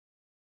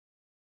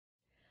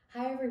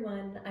Hi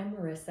everyone, I'm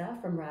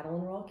Marisa from Rattle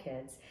and Roll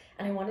Kids,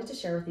 and I wanted to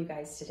share with you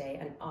guys today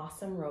an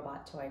awesome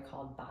robot toy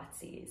called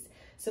Botzees.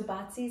 So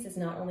Botzees is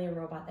not only a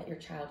robot that your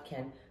child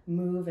can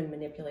move and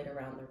manipulate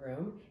around the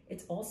room,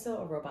 it's also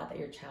a robot that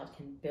your child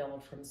can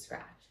build from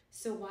scratch.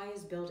 So why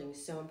is building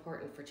so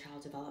important for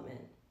child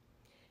development?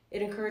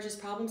 It encourages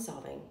problem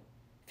solving,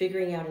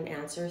 figuring out an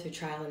answer through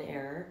trial and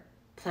error,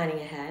 planning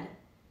ahead,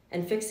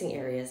 and fixing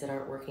areas that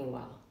aren't working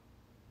well.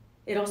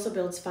 It also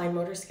builds fine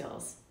motor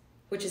skills,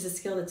 which is a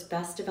skill that's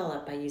best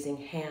developed by using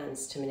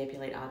hands to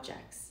manipulate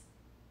objects.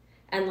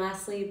 And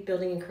lastly,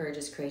 building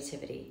encourages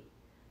creativity.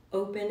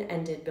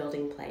 Open-ended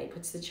building play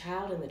puts the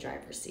child in the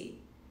driver's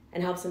seat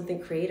and helps them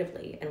think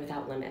creatively and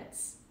without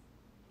limits.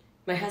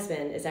 My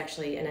husband is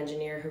actually an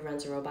engineer who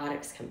runs a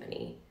robotics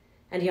company,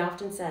 and he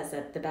often says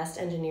that the best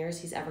engineers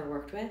he's ever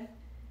worked with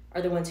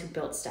are the ones who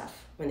built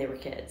stuff when they were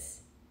kids.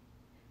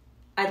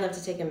 I'd love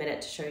to take a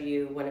minute to show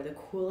you one of the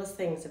coolest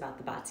things about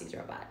the Botzees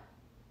robot.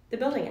 The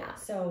building app.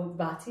 So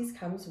Botzees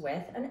comes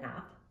with an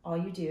app. All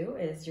you do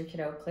is your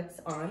kiddo clicks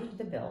on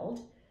the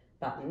build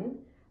button,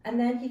 and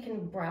then he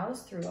can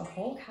browse through a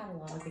whole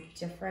catalog of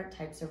different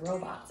types of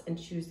robots and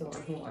choose the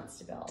one he wants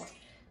to build.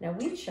 Now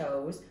we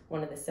chose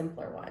one of the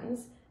simpler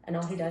ones, and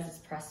all he does is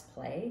press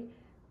play,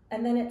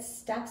 and then it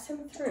steps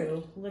him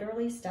through,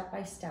 literally step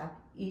by step,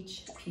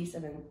 each piece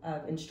of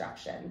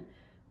instruction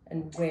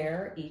and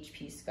where each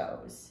piece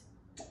goes.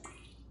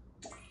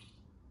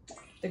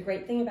 The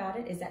great thing about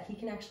it is that he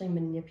can actually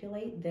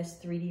manipulate this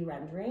 3D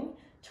rendering,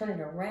 turn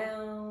it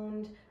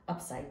around,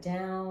 upside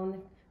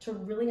down, to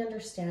really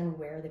understand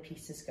where the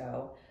pieces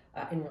go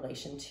in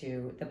relation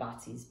to the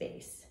Botzees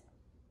base.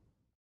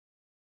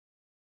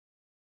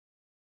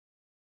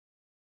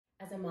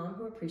 As a mom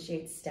who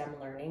appreciates STEM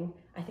learning,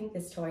 I think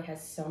this toy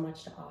has so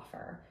much to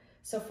offer.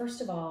 So first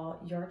of all,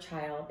 your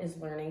child is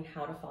learning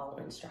how to follow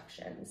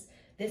instructions.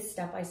 This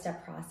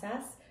step-by-step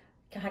process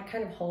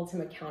kind of holds him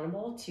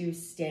accountable to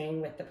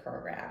staying with the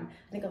program.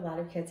 I think a lot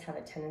of kids have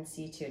a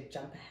tendency to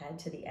jump ahead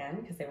to the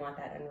end because they want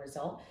that end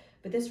result,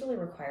 but this really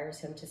requires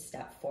him to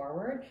step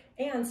forward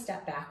and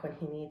step back when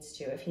he needs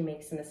to. If he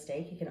makes a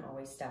mistake, he can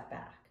always step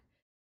back.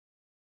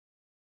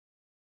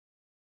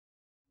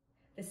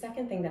 The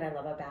second thing that I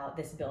love about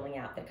this building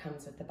app that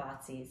comes with the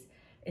Botzees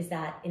is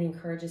that it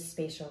encourages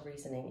spatial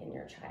reasoning in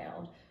your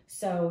child.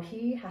 So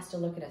he has to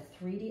look at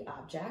a 3D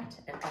object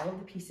and all of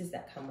the pieces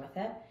that come with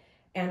it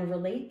and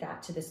relate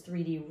that to this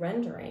 3D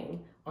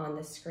rendering on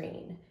the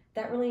screen.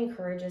 That really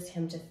encourages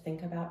him to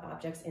think about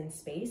objects in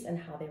space and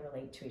how they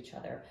relate to each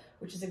other,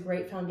 which is a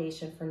great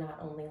foundation for not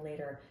only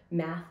later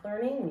math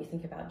learning when you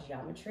think about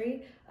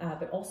geometry,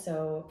 but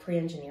also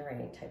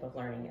pre-engineering type of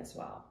learning as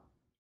well.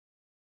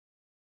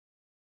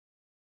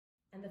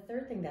 And the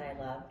third thing that I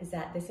love is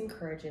that this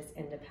encourages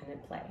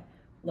independent play.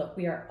 Look,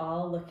 we are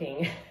all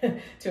looking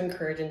to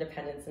encourage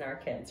independence in our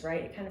kids,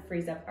 right? It kind of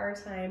frees up our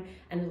time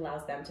and it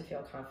allows them to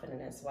feel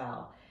confident as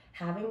well.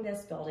 Having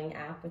this building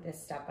app with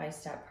this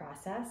step-by-step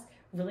process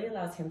really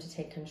allows him to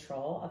take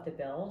control of the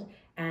build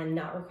and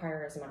not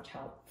require as much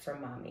help from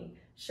mommy.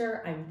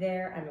 Sure, I'm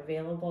there, I'm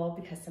available,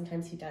 because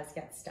sometimes he does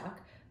get stuck,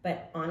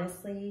 but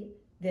honestly,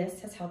 this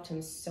has helped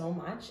him so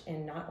much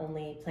in not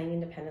only playing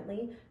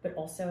independently, but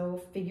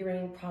also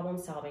problem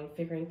solving,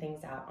 figuring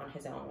things out on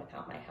his own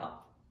without my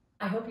help.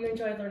 I hope you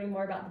enjoyed learning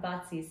more about the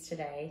Botzees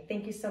today.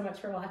 Thank you so much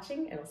for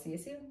watching, and we'll see you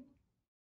soon.